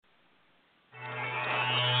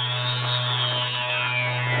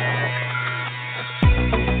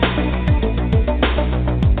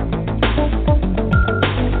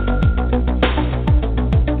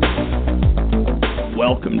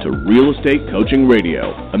Estate Coaching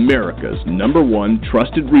Radio, America's #1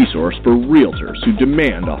 trusted resource for realtors who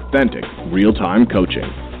demand authentic, real-time coaching.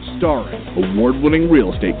 Starring award-winning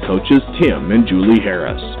real estate coaches Tim and Julie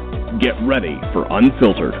Harris. Get ready for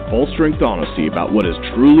unfiltered, full-strength honesty about what is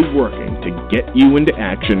truly working to get you into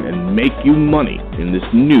action and make you money in this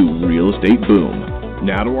new real estate boom.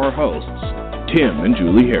 Now to our hosts, Tim and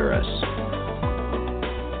Julie Harris.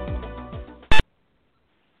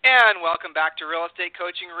 And welcome back to Real Estate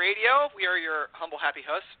Coaching Radio. We are your humble, happy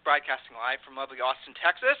hosts, broadcasting live from lovely Austin,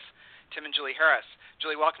 Texas. Tim and Julie Harris.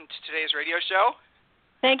 Julie, welcome to today's radio show.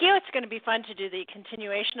 Thank you. It's going to be fun to do the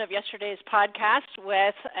continuation of yesterday's podcast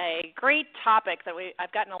with a great topic that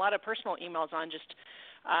I've gotten a lot of personal emails on, just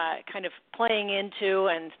kind of playing into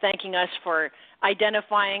and thanking us for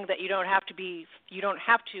identifying that you don't have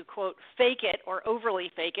to quote fake it or overly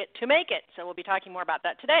fake it to make it. So we'll be talking more about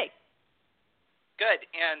that today. Good.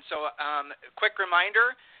 And so quick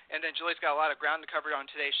reminder, and then Julie's got a lot of ground to cover on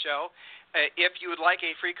today's show. If you would like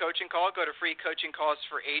a free coaching call, go to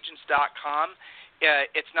freecoachingcallsforagents.com.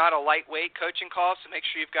 It's not a lightweight coaching call, so make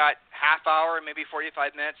sure you've got half hour, maybe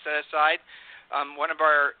 45 minutes set aside. One of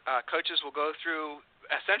our coaches will go through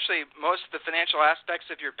essentially most of the financial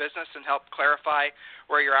aspects of your business and help clarify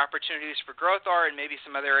where your opportunities for growth are and maybe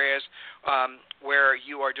some other areas where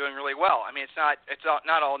you are doing really well. I mean, it's not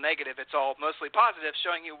all negative. It's all mostly positive,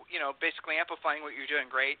 showing you, basically amplifying what you're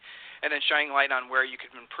doing great and then shining light on where you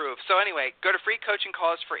can improve. So anyway, go to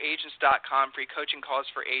freecoachingcallsforagents.com,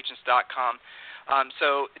 freecoachingcallsforagents.com.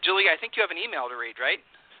 So, Julie, I think you have an email to read, right?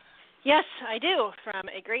 Yes, I do, from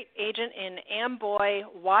a great agent in Amboy,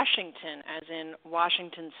 Washington, as in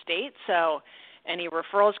Washington State. So any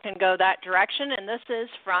referrals can go that direction, and this is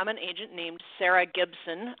from an agent named Sarah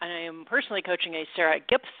Gibson. I am personally coaching a Sarah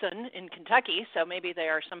Gibson in Kentucky, so maybe they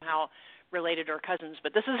are somehow related or cousins,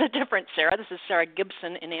 but this is a different Sarah. This is Sarah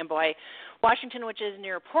Gibson in Amboy, Washington, which is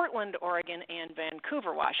near Portland, Oregon, and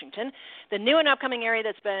Vancouver, Washington, the new and upcoming area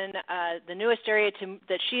that's been the newest area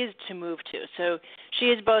that she is to move to. So she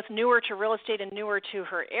is both newer to real estate and newer to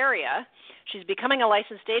her area. She's becoming a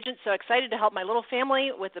licensed agent, so excited to help my little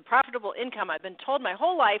family with the profitable income. I've been told my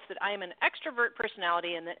whole life that I am an extrovert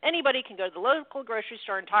personality and that anybody can go to the local grocery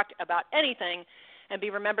store and talk about anything and be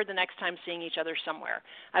remembered the next time seeing each other somewhere.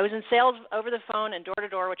 I was in sales over the phone and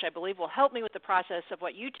door-to-door, which I believe will help me with the process of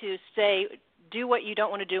what you two say, do what you don't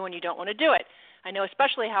want to do when you don't want to do it. I know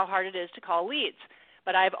especially how hard it is to call leads,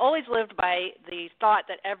 but I've always lived by the thought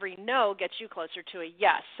that every no gets you closer to a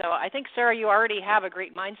yes. So I think, Sarah, you already have a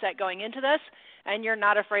great mindset going into this, and you're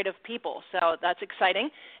not afraid of people. So that's exciting.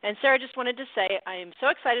 And Sarah, just wanted to say I am so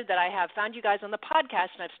excited that I have found you guys on the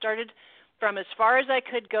podcast, and I've started from as far as I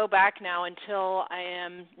could go back now until I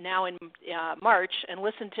am now in March and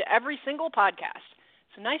listen to every single podcast.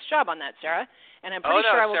 So nice job on that, Sarah. And I'm pretty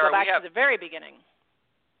sure I will Sarah, go back to the very beginning.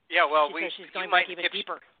 Yeah, well, she's going back even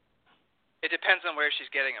deeper. It depends on where she's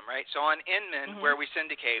getting them, right? So on Inman, where we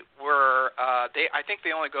syndicate, I think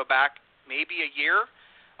they only go back maybe a year.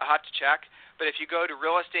 I'll have to check. But if you go to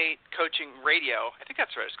Real Estate Coaching Radio, I think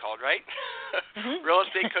that's what it's called, right? Real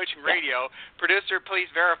Estate Coaching Radio, producer, please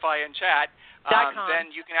verify in chat.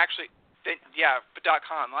 Then you can actually,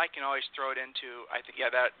 .com. I can always throw it into, I think,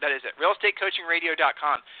 that is it.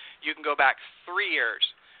 RealEstateCoachingRadio.com. You can go back 3 years.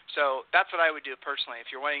 So that's what I would do personally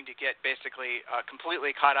if you're wanting to get basically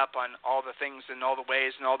completely caught up on all the things and all the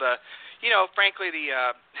ways and all the, frankly, the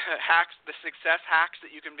hacks, the success hacks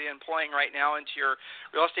that you can be employing right now into your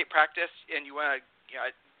real estate practice, and you want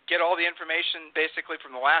to get all the information basically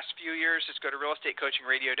from the last few years, just go to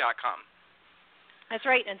realestatecoachingradio.com. That's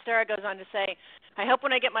right. And Sarah goes on to say, I hope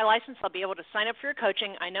when I get my license I'll be able to sign up for your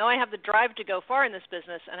coaching. I know I have the drive to go far in this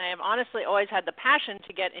business, and I have honestly always had the passion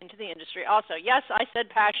to get into the industry also. Yes, I said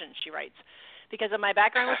passion, she writes. Because of my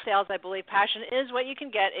background with sales, I believe passion is what you can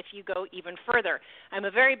get if you go even further. I'm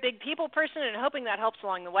a very big people person and hoping that helps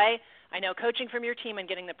along the way. I know coaching from your team and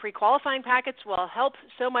getting the pre-qualifying packets will help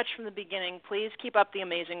so much from the beginning. Please keep up the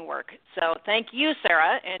amazing work. So thank you,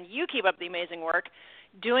 Sarah, and you keep up the amazing work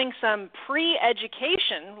doing some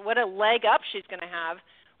pre-education. What a leg up she's going to have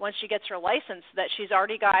once she gets her license, that she's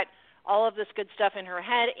already got all of this good stuff in her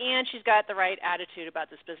head and she's got the right attitude about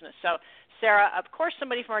this business. So, Sarah, of course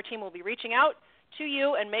somebody from our team will be reaching out to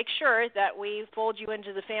you and make sure that we fold you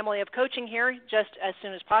into the family of coaching here just as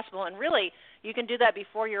soon as possible. And really, you can do that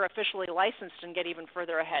before you're officially licensed and get even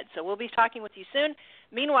further ahead. So we'll be talking with you soon.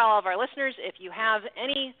 Meanwhile, all of our listeners, if you have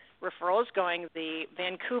any referrals going the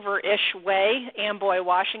Vancouver-ish way, Amboy,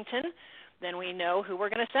 Washington, then we know who we're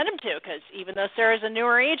going to send them to, because even though Sarah's a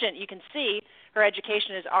newer agent, you can see her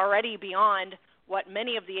education is already beyond what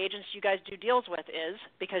many of the agents you guys do deals with is,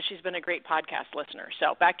 because she's been a great podcast listener.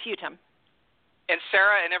 So back to you, Tim. And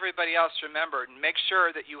Sarah and everybody else, remember, make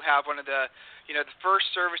sure that you have one of the, the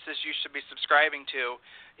first services you should be subscribing to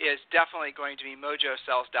is definitely going to be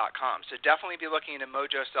mojocells.com. So definitely be looking into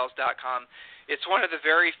mojocells.com. It's one of the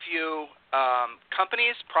very few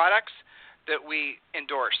companies, products that we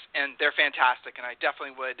endorse, and they're fantastic. And I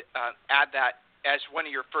definitely would add that as one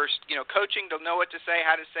of your first, coaching to know what to say,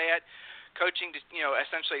 how to say it. Coaching to,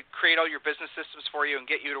 essentially create all your business systems for you and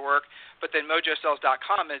get you to work. But then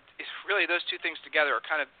mojocells.com, it's really those two things together are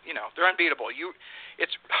kind of, they're unbeatable.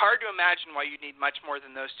 It's hard to imagine why you need much more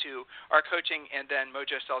than those two, our coaching and then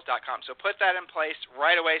mojocells.com. So put that in place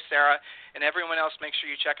right away, Sarah, and everyone else, make sure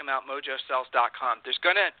you check them out, mojocells.com. There's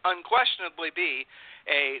going to unquestionably be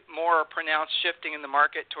a more pronounced shifting in the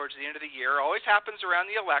market towards the end of the year. Always happens around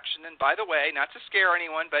the election. And by the way, not to scare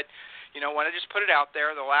anyone, but, want to just put it out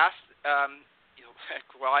there, the last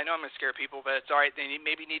well, I know I'm going to scare people, but it's all right. They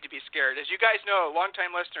maybe need to be scared. As you guys know, longtime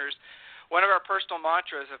listeners, one of our personal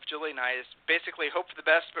mantras of Julie and I is basically hope for the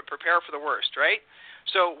best but prepare for the worst, right?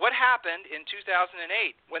 So what happened in 2008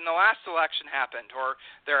 when the last election happened or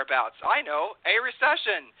thereabouts? I know, a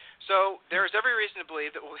recession. So there's every reason to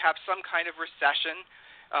believe that we'll have some kind of recession.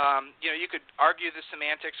 You could argue the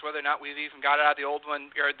semantics, whether or not we've even got out of the old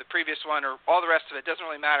one or the previous one or all the rest of it. Doesn't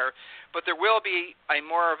really matter. But there will be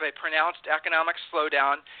more of a pronounced economic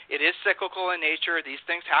slowdown. It is cyclical in nature. These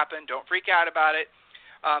things happen. Don't freak out about it.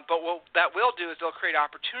 But what that will do is they'll create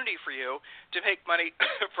opportunity for you to make money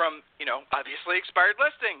from, obviously expired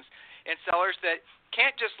listings and sellers that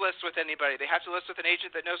can't just list with anybody. They have to list with an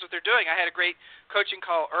agent that knows what they're doing. I had a great coaching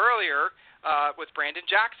call earlier with Brandon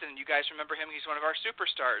Jackson. You guys remember him. He's one of our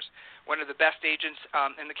superstars, one of the best agents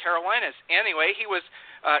in the Carolinas. Anyway, he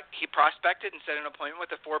prospected and set an appointment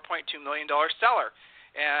with a $4.2 million seller.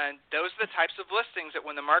 And those are the types of listings that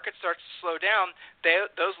when the market starts to slow down,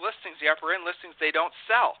 those listings, the upper end listings, they don't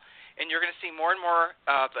sell. And you're going to see more and more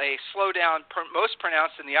of a slowdown, most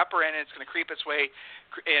pronounced in the upper end, and it's going to creep its way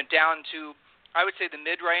down to, I would say, the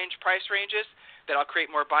mid-range price ranges. That'll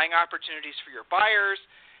create more buying opportunities for your buyers.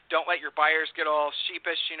 Don't let your buyers get all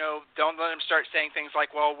sheepish, Don't let them start saying things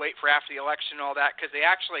like, well, wait for after the election and all that, because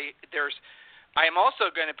I am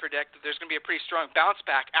also going to predict that there's going to be a pretty strong bounce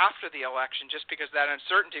back after the election just because that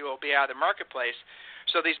uncertainty will be out of the marketplace.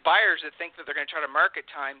 So these buyers that think that they're going to try to market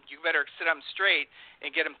time, you better sit them straight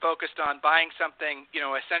and get them focused on buying something,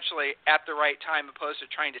 essentially at the right time opposed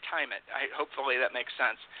to trying to time it. Hopefully that makes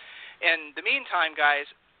sense. In the meantime,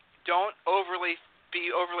 guys, don't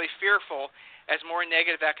be overly fearful as more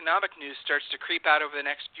negative economic news starts to creep out over the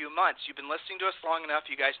next few months. You've been listening to us long enough.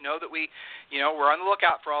 You guys know that we're on the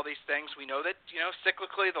lookout for all these things. We know that,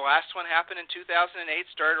 cyclically the last one happened in 2008,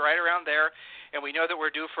 started right around there, and we know that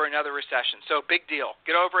we're due for another recession. So big deal.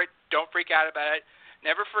 Get over it. Don't freak out about it.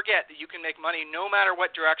 Never forget that you can make money no matter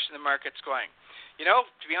what direction the market's going.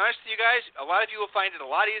 To be honest with you guys, a lot of you will find it a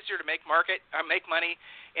lot easier to make money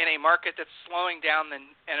in a market that's slowing down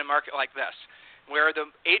than in a market like this, where the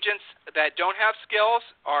agents that don't have skills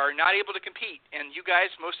are not able to compete. And you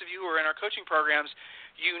guys, most of you who are in our coaching programs,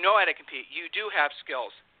 you know how to compete. You do have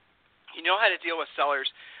skills. You know how to deal with sellers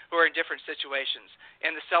who are in different situations.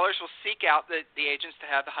 And the sellers will seek out the agents to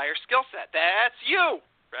have the higher skill set. That's you,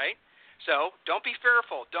 right? So don't be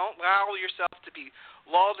fearful. Don't allow yourself to be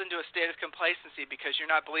lulled into a state of complacency because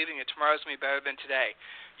you're not believing that tomorrow's going to be better than today.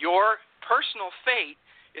 Your personal fate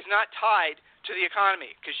is not tied to the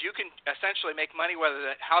economy because you can essentially make money whether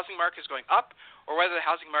the housing market is going up or whether the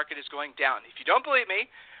housing market is going down. If you don't believe me,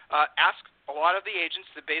 ask a lot of the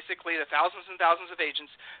agents, basically the thousands and thousands of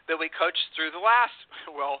agents that we coached through the last,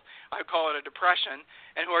 well, I call it a depression,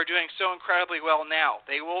 and who are doing so incredibly well now.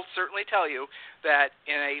 They will certainly tell you that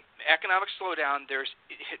in an economic slowdown,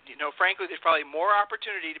 frankly, there's probably more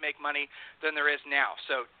opportunity to make money than there is now.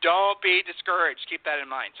 So don't be discouraged. Keep that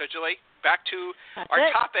in mind. So, Julie, back to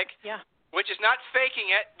our topic. Yeah. Which is not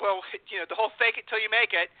faking it. Well, the whole fake it till you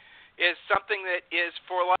make it is something that is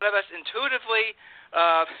for a lot of us intuitively,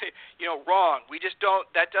 wrong. We just don't.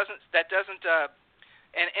 That doesn't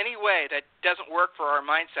in any way that doesn't work for our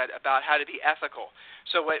mindset about how to be ethical.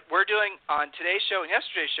 So what we're doing on today's show and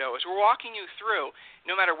yesterday's show is we're walking you through,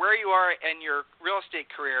 no matter where you are in your real estate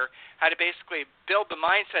career, how to basically build the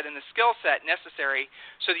mindset and the skill set necessary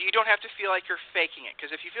so that you don't have to feel like you're faking it. Because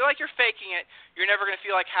if you feel like you're faking it, you're never going to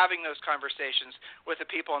feel like having those conversations with the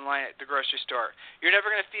people in line at the grocery store. You're never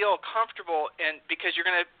going to feel comfortable because you're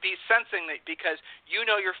going to be sensing that because you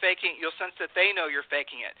know you're faking it, you'll sense that they know you're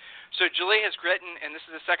faking it. So Julie has written, and this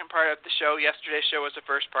is the second part of the show. Yesterday's show was the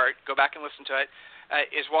first part. Go back and listen to it.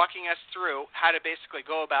 Is walking us through how to basically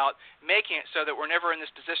go about making it so that we're never in this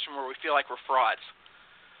position where we feel like we're frauds.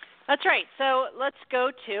 That's right. So let's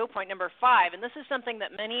go to point number 5. And this is something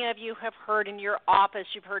that many of you have heard in your office.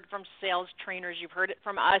 You've heard from sales trainers. You've heard it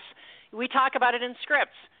from us. We talk about it in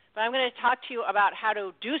scripts. But I'm going to talk to you about how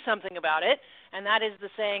to do something about it. And that is the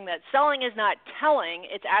saying that selling is not telling.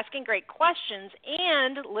 It's asking great questions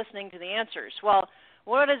and listening to the answers. Well,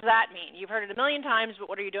 what does that mean? You've heard it a million times, but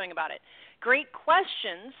what are you doing about it? Great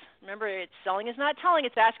questions. Remember, it's selling is not telling.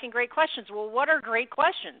 It's asking great questions. Well, what are great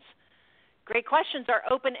questions? Great questions are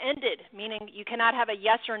open-ended, meaning you cannot have a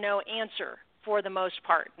yes or no answer for the most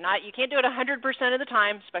part. You can't do it 100% of the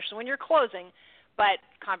time, especially when you're closing, but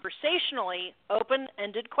conversationally,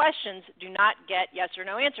 open-ended questions do not get yes or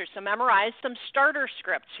no answers. So memorize some starter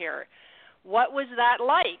scripts here. What was that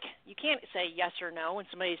like? You can't say yes or no when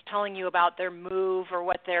somebody's telling you about their move or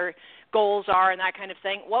what their goals are and that kind of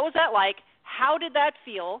thing. What was that like? How did that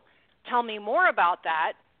feel? Tell me more about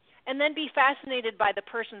that. And then be fascinated by the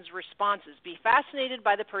person's responses. Be fascinated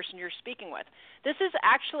by the person you're speaking with. This is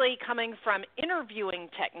actually coming from interviewing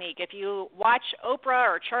technique. If you watch Oprah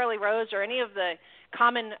or Charlie Rose or any of the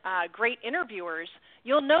common great interviewers,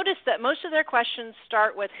 you'll notice that most of their questions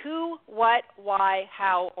start with who, what, why,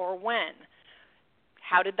 how, or when.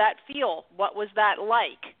 How did that feel? What was that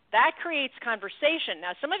like? That creates conversation.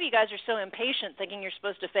 Now, some of you guys are so impatient thinking you're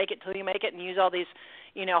supposed to fake it till you make it and use all these,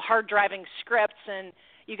 hard-driving scripts and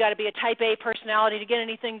you got to be a type A personality to get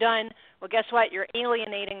anything done. Well, guess what? You're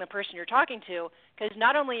alienating the person you're talking to because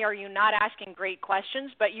not only are you not asking great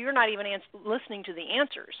questions, but you're not even listening to the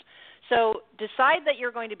answers. So decide that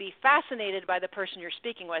you're going to be fascinated by the person you're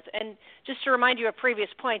speaking with. And just to remind you of previous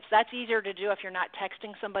points, that's easier to do if you're not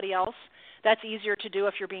texting somebody else. That's easier to do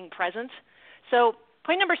if you're being present. So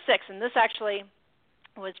point number 6, and this actually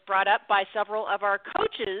was brought up by several of our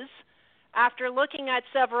coaches after looking at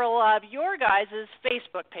several of your guys'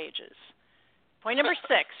 Facebook pages. Point number 6,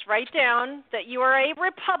 write down that you are a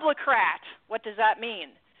Republicrat. What does that mean?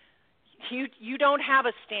 You don't have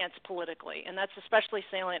a stance politically, and that's especially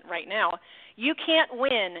salient right now. You can't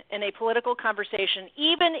win in a political conversation,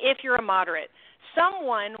 even if you're a moderate.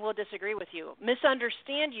 Someone will disagree with you,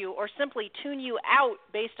 misunderstand you, or simply tune you out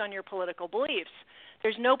based on your political beliefs.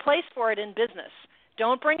 There's no place for it in business.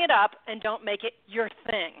 Don't bring it up, and don't make it your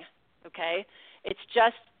thing. Okay, it's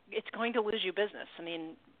going to lose you business. I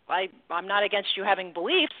mean, I'm not against you having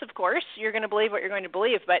beliefs, of course. You're going to believe what you're going to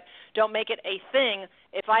believe, but don't make it a thing.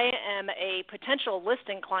 If I am a potential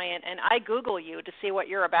listing client and I Google you to see what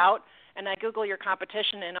you're about, and I Google your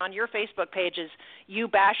competition, and on your Facebook pages, you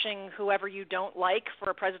bashing whoever you don't like for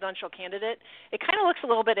a presidential candidate, it kind of looks a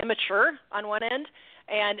little bit immature on one end.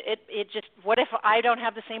 And it just, what if I don't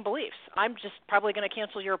have the same beliefs? I'm just probably going to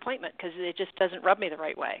cancel your appointment because it just doesn't rub me the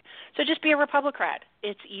right way. So just be a Republicrat.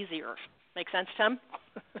 It's easier. Make sense, Tim?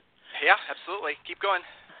 Yeah, absolutely. Keep going.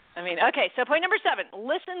 Okay, so point number 7,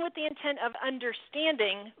 listen with the intent of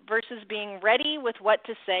understanding versus being ready with what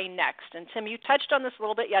to say next. And Tim, you touched on this a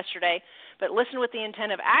little bit yesterday, but listen with the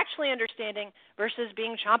intent of actually understanding versus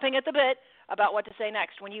being chomping at the bit about what to say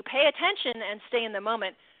next. When you pay attention and stay in the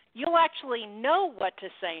moment, you'll actually know what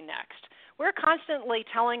to say next. We're constantly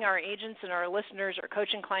telling our agents and our listeners, our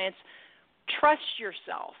coaching clients, trust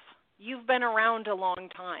yourself. You've been around a long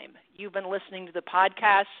time. You've been listening to the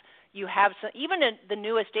podcasts. You have some, even the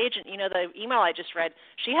newest agent, the email I just read,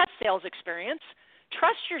 she has sales experience.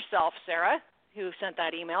 Trust yourself, Sarah, who sent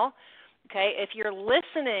that email. Okay, if you're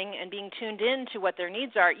listening and being tuned in to what their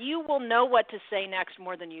needs are, you will know what to say next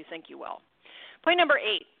more than you think you will. Point number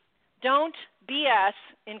 8, don't BS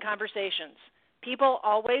in conversations. People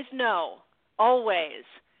always know, always.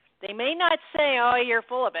 They may not say, oh, you're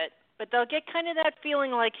full of it, but they'll get kind of that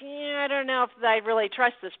feeling like, I don't know if I really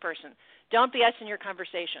trust this person. Don't BS in your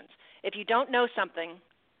conversations. If you don't know something,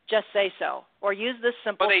 just say so, or use this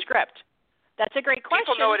simple script. That's a great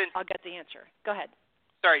question. I'll get the answer. Go ahead.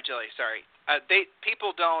 Sorry, Julie. Sorry.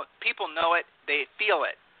 People know it. They feel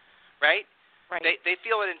it, right? Right. They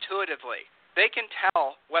feel it intuitively. They can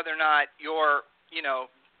tell whether or not you're,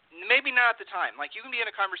 maybe not at the time. Like you can be in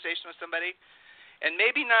a conversation with somebody, and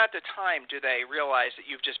maybe not at the time do they realize that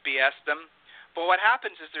you've just BS'd them. But what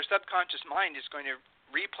happens is their subconscious mind is going to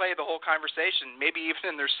replay the whole conversation, maybe even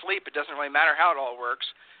in their sleep. It doesn't really matter how it all works.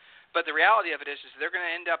 But the reality of it is they're going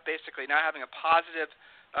to end up basically not having a positive,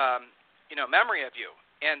 memory of you,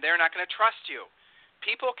 and they're not going to trust you.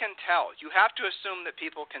 People can tell. You have to assume that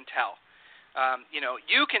people can tell.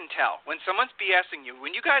 You can tell when someone's BSing you.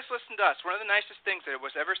 When you guys listen to us, one of the nicest things that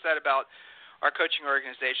was ever said about our coaching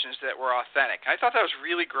organization is that we're authentic. I thought that was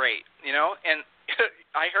really great, and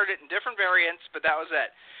I heard it in different variants, but that was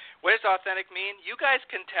it. What does authentic mean? You guys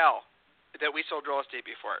can tell that we sold real estate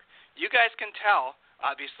before. You guys can tell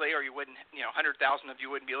obviously, or you wouldn't, 100,000 of you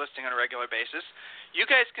wouldn't be listening on a regular basis. You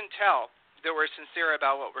guys can tell that we're sincere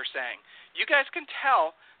about what we're saying. You guys can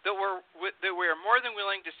tell that we're more than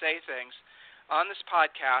willing to say things on this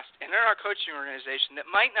podcast and in our coaching organization that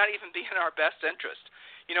might not even be in our best interest.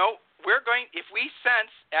 If we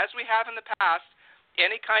sense, as we have in the past,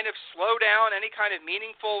 any kind of slowdown, any kind of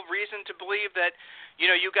meaningful reason to believe that,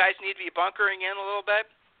 you guys need to be bunkering in a little bit,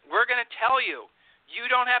 we're going to tell you. You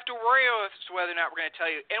don't have to worry as to whether or not we're going to tell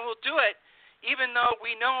you. And we'll do it even though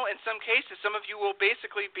we know in some cases some of you will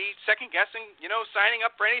basically be second-guessing, signing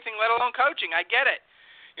up for anything, let alone coaching. I get it.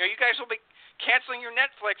 You guys will be canceling your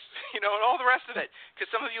Netflix, and all the rest of it because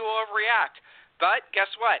some of you will overreact. But guess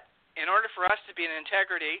what? In order for us to be in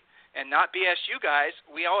integrity and not BS you guys,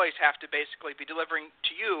 we always have to basically be delivering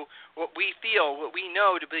to you what we feel, what we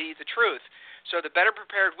know to be the truth. So the better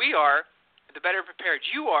prepared we are, the better prepared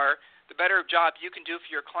you are, the better job you can do for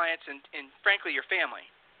your clients and frankly, your family.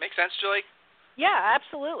 Make sense, Julie? Yeah,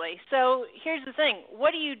 absolutely. So here's the thing.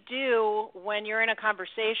 What do you do when you're in a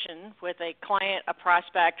conversation with a client, a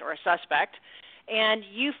prospect, or a suspect, and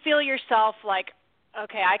you feel yourself like,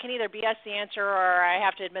 okay, I can either BS the answer or I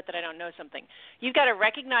have to admit that I don't know something. You've got to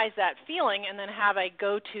recognize that feeling and then have a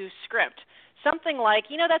go-to script. Something like,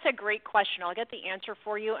 that's a great question. I'll get the answer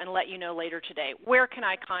for you and let you know later today. Where can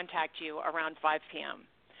I contact you around 5 p.m.?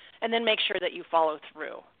 And then make sure that you follow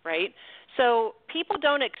through, right? So people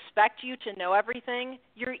don't expect you to know everything.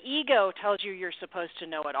 Your ego tells you you're supposed to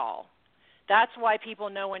know it all. That's why people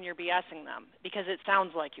know when you're BSing them, because it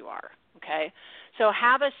sounds like you are, okay? So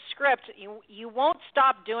have a script. You won't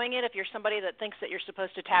stop doing it if you're somebody that thinks that you're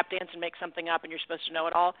supposed to tap dance and make something up and you're supposed to know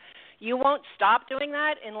it all. You won't stop doing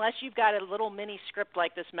that unless you've got a little mini script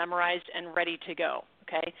like this memorized and ready to go,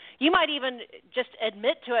 okay? You might even just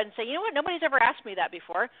admit to it and say, you know what, nobody's ever asked me that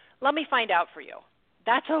before. Let me find out for you.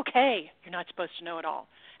 That's okay. You're not supposed to know it all.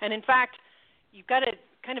 And in fact, you've got to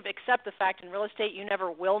kind of accept the fact in real estate you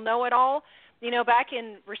never will know it all. Back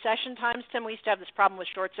in recession times, Tim, we used to have this problem with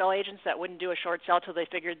short sale agents that wouldn't do a short sale till they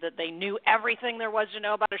figured that they knew everything there was to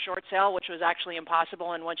know about a short sale, which was actually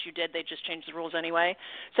impossible, and once you did, they just changed the rules anyway.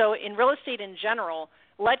 So in real estate in general,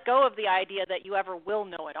 let go of the idea that you ever will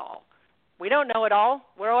know it all. We don't know it all.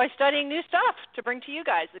 We're always studying new stuff to bring to you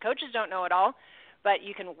guys. The coaches don't know it all, but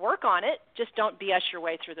you can work on it. Just don't BS your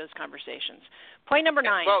way through those conversations. Point number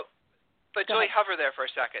 9. But Julie, hover there for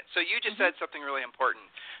a second. So you just said something really important.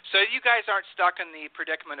 So you guys aren't stuck in the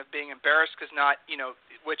predicament of being embarrassed because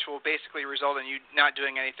which will basically result in you not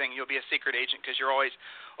doing anything. You'll be a secret agent because you're always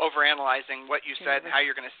overanalyzing what you said and how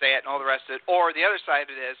you're going to say it and all the rest of it. Or the other side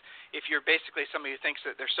of it is if you're basically somebody who thinks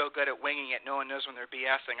that they're so good at winging it, no one knows when they're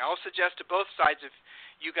BSing. I'll suggest to both sides if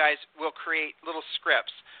you guys will create little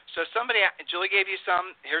scripts. So Julie gave you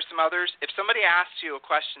some, here's some others. If somebody asks you a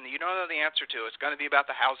question that you don't know the answer to, it's going to be about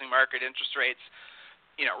the housing market, interest rates,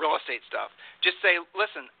 real estate stuff. Just say,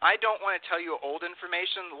 listen, I don't want to tell you old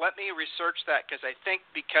information. Let me research that because I think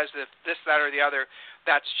because of this, that, or the other,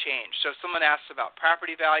 that's changed. So if someone asks about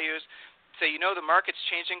property values, say, the market's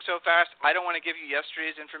changing so fast, I don't want to give you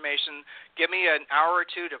yesterday's information. Give me an hour or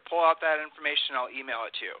two to pull out that information. I'll email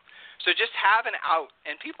it to you. So just have an out,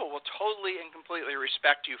 and people will totally and completely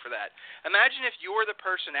respect you for that. Imagine if you were the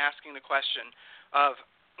person asking the question of,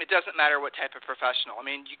 it doesn't matter what type of professional. I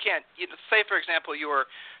mean, you can't say, for example, you were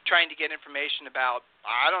trying to get information about,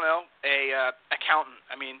 a accountant.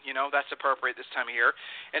 I mean, that's appropriate this time of year.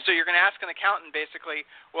 And so you're going to ask an accountant basically,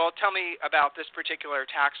 well, tell me about this particular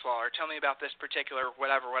tax law or tell me about this particular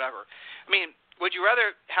whatever. I mean, would you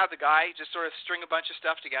rather have the guy just sort of string a bunch of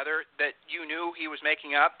stuff together that you knew he was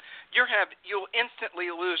making up? You'll instantly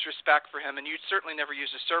lose respect for him, and you'd certainly never use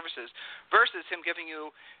his services, versus him giving you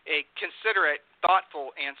a considerate,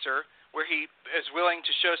 thoughtful answer where he is willing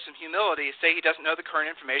to show some humility, say he doesn't know the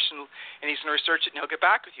current information, and he's going to research it, and he'll get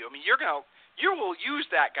back with you. I mean, you will use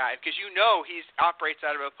that guy because he operates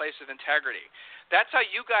out of a place of integrity. That's how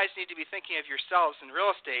you guys need to be thinking of yourselves in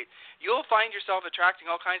real estate. You'll find yourself attracting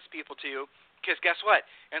all kinds of people to you. Because guess what?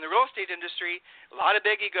 In the real estate industry, a lot of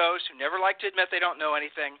big egos who never like to admit they don't know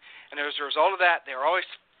anything, and as a result of that, they're always,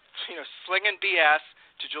 slinging BS,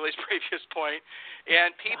 to Julie's previous point,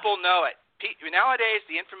 and people know it. Nowadays,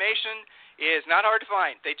 the information is not hard to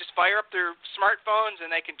find. They just fire up their smartphones,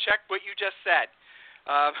 and they can check what you just said.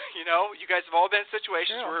 You guys have all been in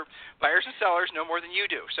situations where buyers and sellers know more than you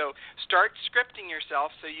do. So start scripting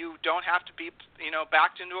yourself so you don't have to be,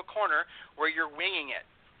 backed into a corner where you're winging it.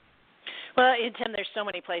 Well, Tim, there's so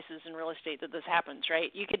many places in real estate that this happens, right?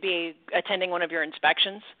 You could be attending one of your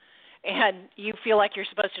inspections, and you feel like you're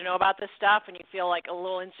supposed to know about this stuff and you feel like a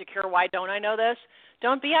little insecure, why don't I know this?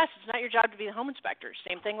 Don't BS. It's not your job to be the home inspector.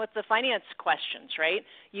 Same thing with the finance questions, right?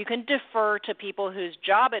 You can defer to people whose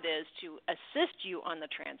job it is to assist you on the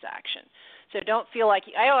transaction. So don't feel like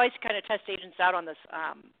 – I always kind of test agents out on this,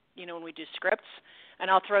 when we do scripts, and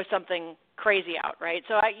I'll throw something crazy out, right?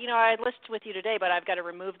 So, I list with you today, but I've got to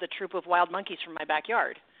remove the troop of wild monkeys from my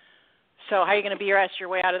backyard. So how are you going to BS your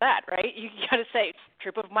way out of that, right? You got to say,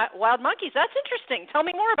 troop of wild monkeys, that's interesting. Tell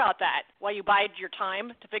me more about that while you bide your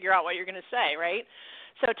time to figure out what you're going to say, right?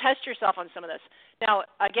 So test yourself on some of this. Now,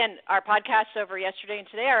 again, our podcasts over yesterday and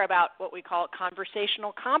today are about what we call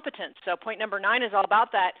conversational competence. So point number 9 is all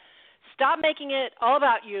about that. Stop making it all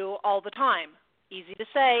about you all the time. Easy to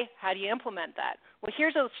say. How do you implement that? Well,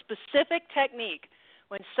 here's a specific technique.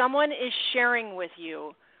 When someone is sharing with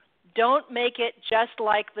you, don't make it just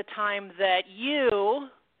like the time that you,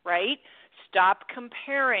 right? Stop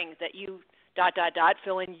comparing that you ...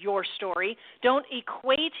 fill in your story. Don't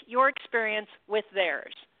equate your experience with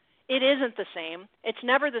theirs. It isn't the same. It's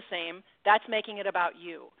never the same. That's making it about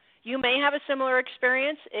you. You may have a similar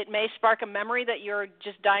experience. It may spark a memory that you're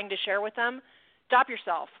just dying to share with them. Stop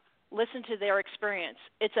yourself. Listen to their experience.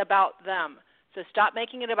 It's about them. So stop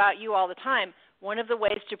making it about you all the time. One of the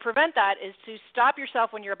ways to prevent that is to stop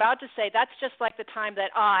yourself when you're about to say, that's just like the time that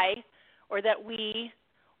I, or that we,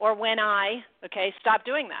 or when I, okay, stop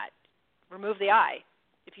doing that. Remove the I.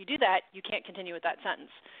 If you do that, you can't continue with that sentence.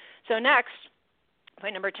 So next,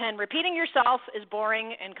 point number 10, repeating yourself is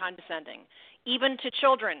boring and condescending. Even to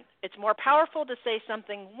children, it's more powerful to say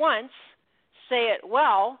something once, say it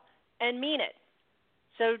well, and mean it.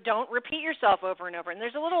 So don't repeat yourself over and over. And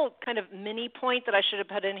there's a little kind of mini point that I should have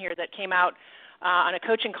put in here that came out on a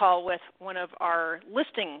coaching call with one of our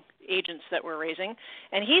listing agents that we're raising.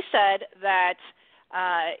 And he said that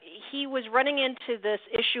he was running into this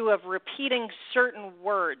issue of repeating certain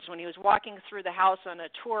words. When he was walking through the house on a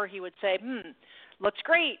tour, he would say, looks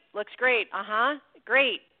great,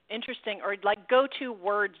 great, interesting, or like go-to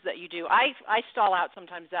words that you do. I stall out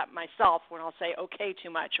sometimes that myself when I'll say okay too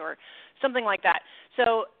much or something like that.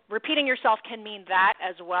 So repeating yourself can mean that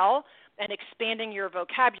as well, and expanding your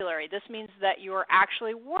vocabulary. This means that you are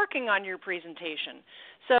actually working on your presentation.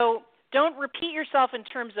 So don't repeat yourself in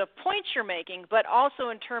terms of points you're making, but also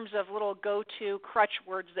in terms of little go-to crutch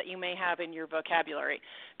words that you may have in your vocabulary.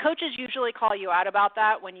 Coaches usually call you out about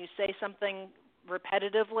that when you say something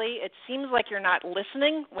repetitively. It seems like you're not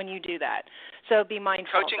listening when you do that. So be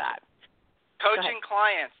mindful of that. Coaching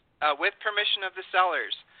clients with permission of the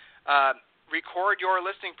sellers. Record your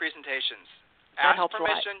listing presentations. That Ask helps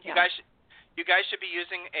permission. a lot. Yeah. You guys should be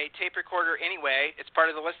using a tape recorder anyway. It's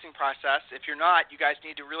part of the listing process. If you're not, you guys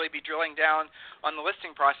need to really be drilling down on the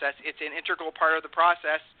listing process. It's an integral part of the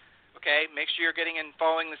process. Okay, make sure you're getting in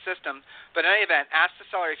following the system. But in any event, ask the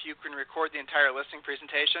seller if you can record the entire listing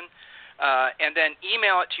presentation, and then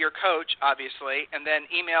email it to your coach, obviously, and then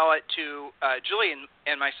email it to Julie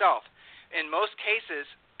and myself. In most cases,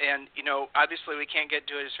 and obviously we can't get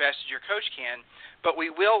to it as fast as your coach can, but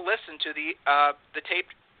we will listen to the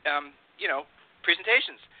taped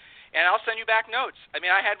presentations, and I'll send you back notes. I mean,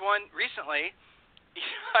 I had one recently.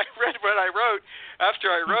 I read what I wrote after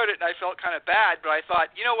I wrote it, and I felt kind of bad, but I thought,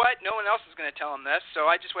 you know what, no one else is going to tell him this, so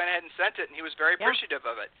I just went ahead and sent it, and he was very appreciative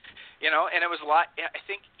of it, and it was a lot. I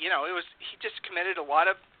think, he just committed a lot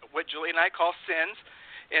of what Julie and I call sins,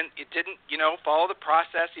 and it didn't, follow the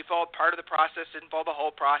process. He followed part of the process, didn't follow the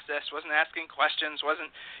whole process, wasn't asking questions,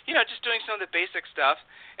 wasn't, just doing some of the basic stuff.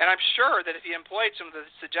 And I'm sure that if he employed some of the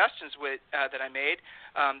suggestions that I made,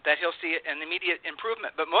 that he'll see an immediate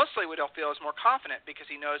improvement. But mostly what he'll feel is more confident because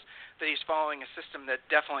he knows that he's following a system that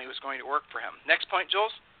definitely was going to work for him. Next point,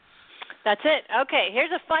 Jules? That's it. Okay,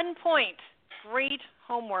 here's a fun point. Great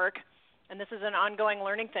homework, and this is an ongoing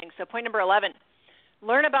learning thing. So point number 11.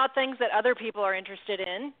 Learn about things that other people are interested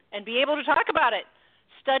in and be able to talk about it.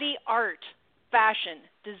 Study art, fashion,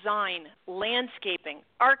 design, landscaping,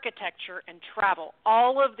 architecture, and travel.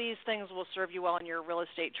 All of these things will serve you well in your real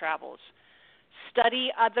estate travels. Study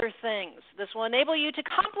other things. This will enable you to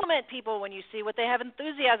compliment people when you see what they have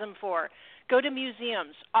enthusiasm for. Go to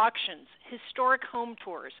museums, auctions, historic home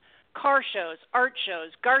tours, car shows, art shows,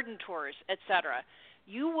 garden tours, etc.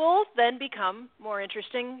 You will then become more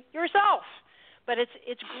interesting yourself. But it's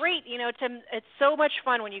great, it's so much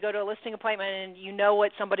fun when you go to a listing appointment and you know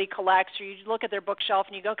what somebody collects, or you look at their bookshelf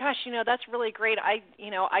and you go, gosh, that's really great. I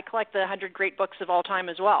collect the 100 great books of all time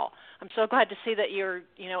as well. I'm so glad to see that you're,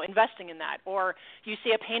 investing in that. Or you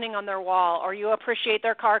see a painting on their wall, or you appreciate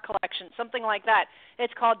their car collection, something like that.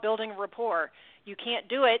 It's called building rapport. You can't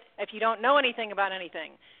do it if you don't know anything about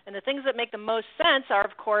anything. And the things that make the most sense are,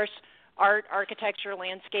 of course, art, architecture,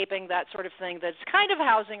 landscaping, that sort of thing that's kind of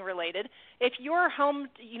housing related. If your home,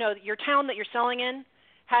 your town that you're selling in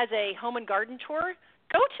has a home and garden tour,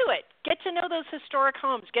 go to it. Get to know those historic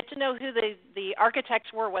homes. Get to know who the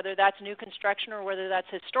architects were, whether that's new construction or whether that's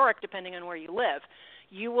historic, depending on where you live.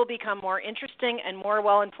 You will become more interesting and more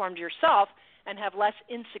well-informed yourself and have less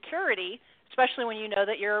insecurity, especially when you know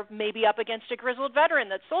that you're maybe up against a grizzled veteran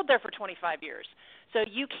that's sold there for 25 years. So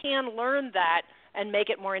you can learn that and make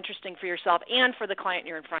it more interesting for yourself and for the client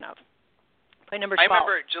you're in front of. Point number 12. I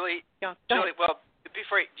remember, Julie, yeah, well, do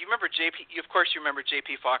you remember JP? Of course you remember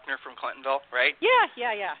JP Faulkner from Clintonville, right? Yeah.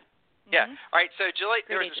 Yeah. All right. So, Julie,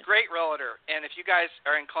 there was agent. this great realtor, and if you guys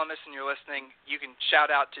are in Columbus and you're listening, you can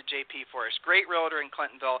shout out to JP for us. Great realtor in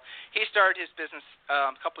Clintonville. He started his business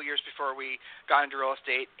a couple years before we got into real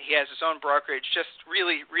estate. He has his own brokerage, just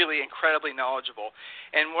really, really incredibly knowledgeable.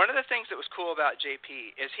 And one of the things that was cool about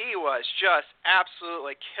JP is he was just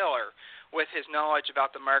absolutely killer with his knowledge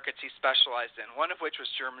about the markets he specialized in, one of which was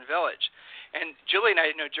German Village. And Julie and I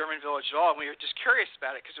didn't know German Village at all, and we were just curious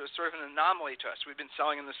about it because it was sort of an anomaly to us. We've been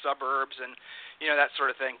selling in the suburbs and, that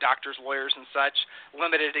sort of thing, doctors, lawyers, and such,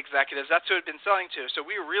 limited executives. That's who we've been selling to. So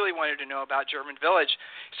we really wanted to know about German Village.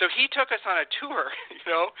 So he took us on a tour,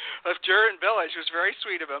 of German Village. It was very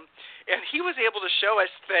sweet of him. And he was able to show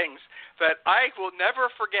us things that I will never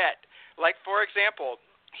forget. Like, for example,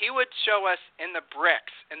 he would show us in the brick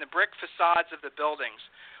facades of the buildings,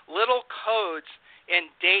 little codes and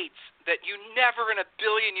dates that you never in a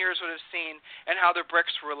billion years would have seen and how the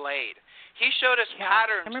bricks were laid. He showed us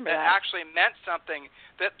patterns that actually meant something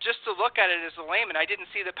that just to look at it as a layman, I didn't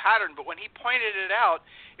see the pattern, but when he pointed it out,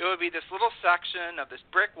 it would be this little section of this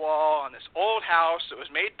brick wall on this old house that was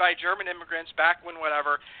made by German immigrants back when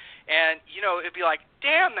whatever, and, it'd be like,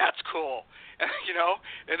 damn, that's cool.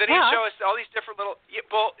 And then he'd show us all these different little.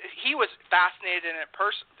 Well, he was fascinated in it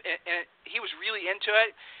and he was really into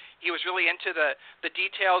it. He was really into the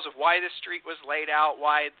details of why this street was laid out,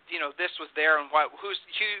 why this was there, and why 100,000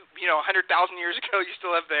 years ago used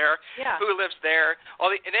to live there, who lives there.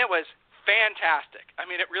 And it was fantastic. I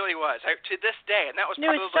mean, it really was. To this day, and that was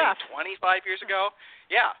probably 25 years ago.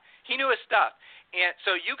 Yeah, he knew his stuff. And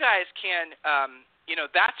so you guys can.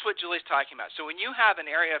 That's what Julie's talking about. So when you have an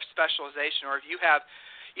area of specialization, or if you have,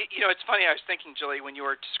 it's funny, I was thinking, Julie, when you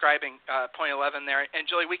were describing point 11 there, and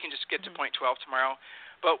Julie, we can just get to point 12 tomorrow,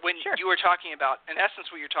 but when you were talking about, in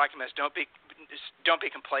essence, what you're talking about is don't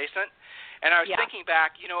be complacent. And I was thinking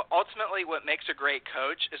back, ultimately what makes a great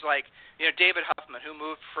coach is like, David Huffman, who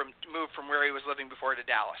moved from where he was living before to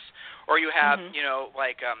Dallas. Or you have,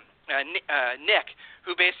 Nick,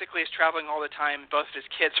 who basically is traveling all the time. Both of his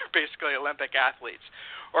kids are basically Olympic athletes.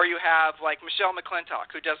 Or you have like Michelle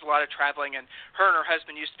McClintock, who does a lot of traveling, and her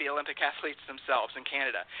husband used to be Olympic athletes themselves in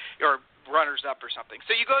Canada, or runners-up or something.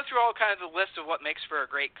 So you go through all kinds of list of what makes for a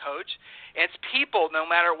great coach. And it's people, no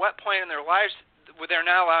matter what point in their lives, they're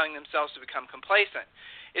not allowing themselves to become complacent.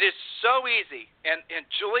 It is so easy, and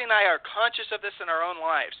Julie and I are conscious of this in our own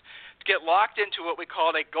lives, to get locked into what we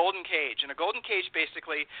call a golden cage. And a golden cage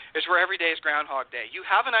basically is where every day is Groundhog Day. You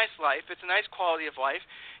have a nice life. It's a nice quality of life.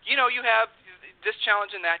 You have this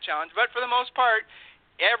challenge and that challenge, but for the most part,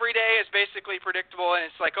 every day is basically predictable, and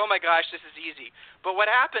it's like, oh my gosh, this is easy. But what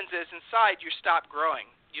happens is inside you stop growing.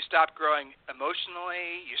 You stop growing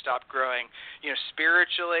emotionally. You stop growing,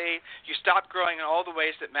 spiritually. You stop growing in all the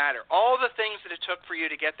ways that matter. All the things that it took for you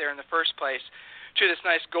to get there in the first place to this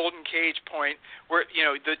nice golden cage point where,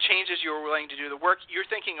 the changes you were willing to do, the work, you're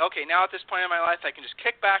thinking, okay, now at this point in my life, I can just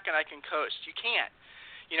kick back and I can coast. You can't.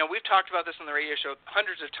 We've talked about this on the radio show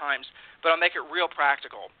hundreds of times, but I'll make it real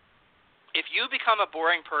practical. If you become a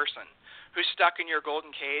boring person who's stuck in your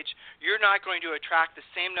golden cage, you're not going to attract the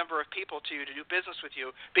same number of people to you to do business with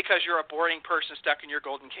you because you're a boring person stuck in your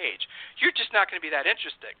golden cage. You're just not going to be that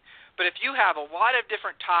interesting. But if you have a lot of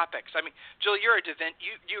different topics, I mean, Julie, you're a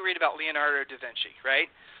you read about Leonardo da Vinci, right?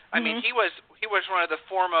 I mean, he was one of the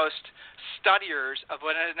foremost studiers of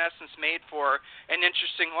what in essence made for an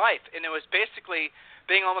interesting life, and it was basically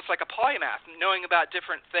being almost like a polymath, knowing about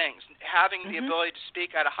different things, having the ability to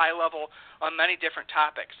speak at a high level on many different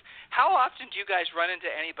topics. How often do you guys run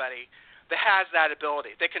into anybody that has that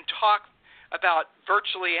ability, that can talk about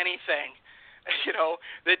virtually anything,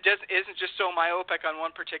 that isn't just so myopic on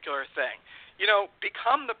one particular thing?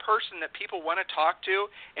 Become the person that people want to talk to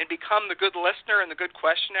and become the good listener and the good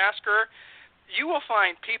question asker. You will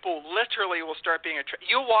find people literally will start being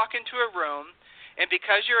you'll walk into a room, and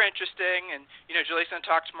because you're interesting, and Julie's going to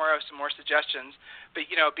talk tomorrow with some more suggestions, but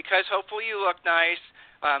because hopefully you look nice,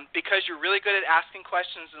 because you're really good at asking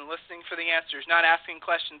questions and listening for the answers, not asking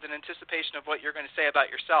questions in anticipation of what you're going to say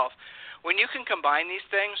about yourself. When you can combine these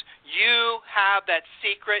things, you have that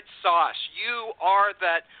secret sauce. You are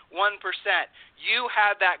that 1%. You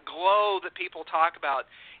have that glow that people talk about,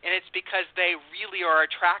 and it's because they really are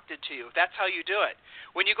attracted to you. That's how you do it.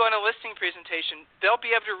 When you go on a listing presentation, they'll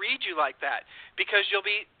be able to read you like that because you'll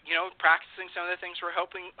be, practicing some of the things we're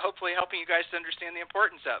hopefully helping you guys to understand the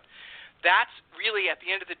importance of. That's really, at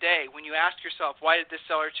the end of the day, when you ask yourself, why did this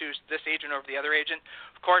seller choose this agent over the other agent?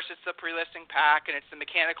 Of course, it's the pre-listing pack, and it's the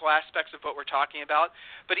mechanical aspects of what we're talking about.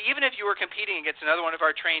 But even if you were competing against another one of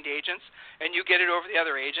our trained agents, and you get it over the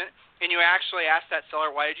other agent, and you actually ask that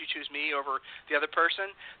seller, why did you choose me over the other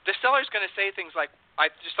person? The seller's going to say things like,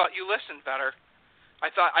 I just thought you listened better.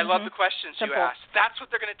 I love the questions you asked. That's what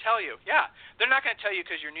they're going to tell you. Yeah. They're not going to tell you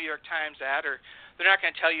because you're New York Times ad, or they're not going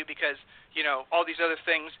to tell you because, all these other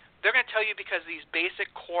things. They're going to tell you because these basic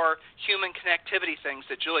core human connectivity things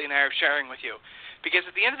that Julie and I are sharing with you. Because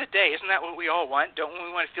at the end of the day, isn't that what we all want? Don't we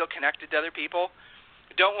want to feel connected to other people?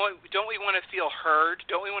 Don't we want to feel heard?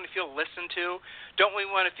 Don't we want to feel listened to? Don't we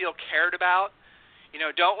want to feel cared about?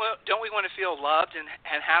 Don't we want to feel loved and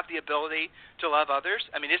have the ability to love others?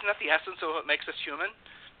 I mean, isn't that the essence of what makes us human?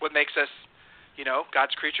 What makes us,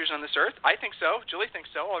 God's creatures on this earth? I think so. Julie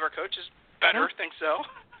thinks so. All of our coaches better think so.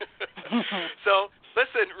 So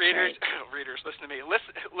listen, readers, listen to me.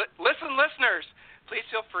 Listen, listeners, please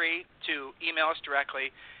feel free to email us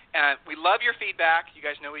directly. We love your feedback. You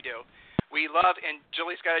guys know we do. We love, and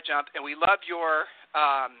Julie's got to jump, and we love your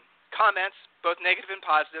comments, both negative and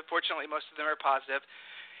positive. Fortunately, most of them are positive.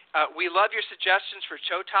 We love your suggestions for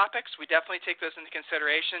show topics. We definitely take those into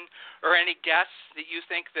consideration, or any guests that you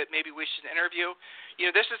think that maybe we should interview.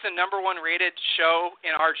 This is the #1 rated show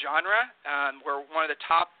in our genre. We're one of the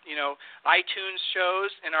top, iTunes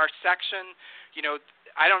shows in our section.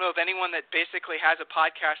 I don't know of anyone that basically has a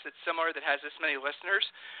podcast that's similar that has this many listeners.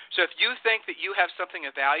 So if you think that you have something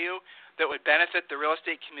of value that would benefit the real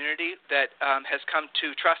estate community that has come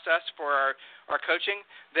to trust us for our coaching,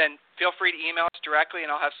 then feel free to email us directly,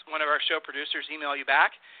 and I'll have one of our show producers email you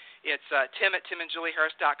back. It's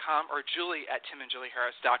tim@timandjulieharris.com or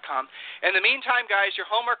julie@timandjulieharris.com. In the meantime, guys, your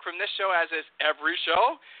homework from this show, as is every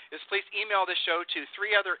show, is please email this show to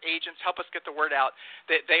 3 other agents. Help us get the word out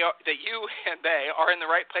that you and they are in the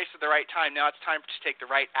right place at the right time. Now it's time to take the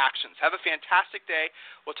right actions. Have a fantastic day.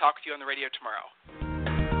 We'll talk with you on the radio tomorrow.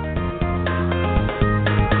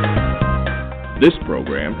 This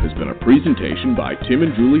program has been a presentation by Tim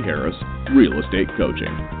and Julie Harris, Real Estate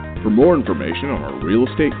Coaching. For more information on our real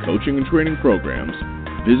estate coaching and training programs,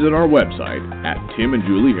 visit our website at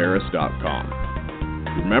timandjulieharris.com.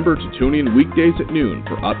 Remember to tune in weekdays at noon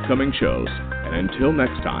for upcoming shows, and until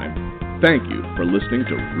next time, thank you for listening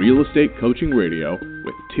to Real Estate Coaching Radio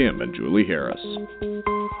with Tim and Julie Harris.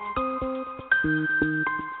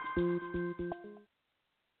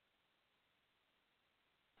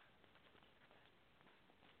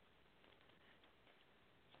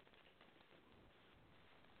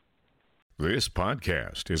 This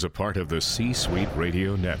podcast is a part of the C-Suite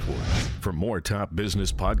Radio Network. For more top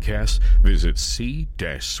business podcasts, visit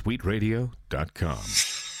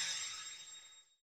c-suiteradio.com.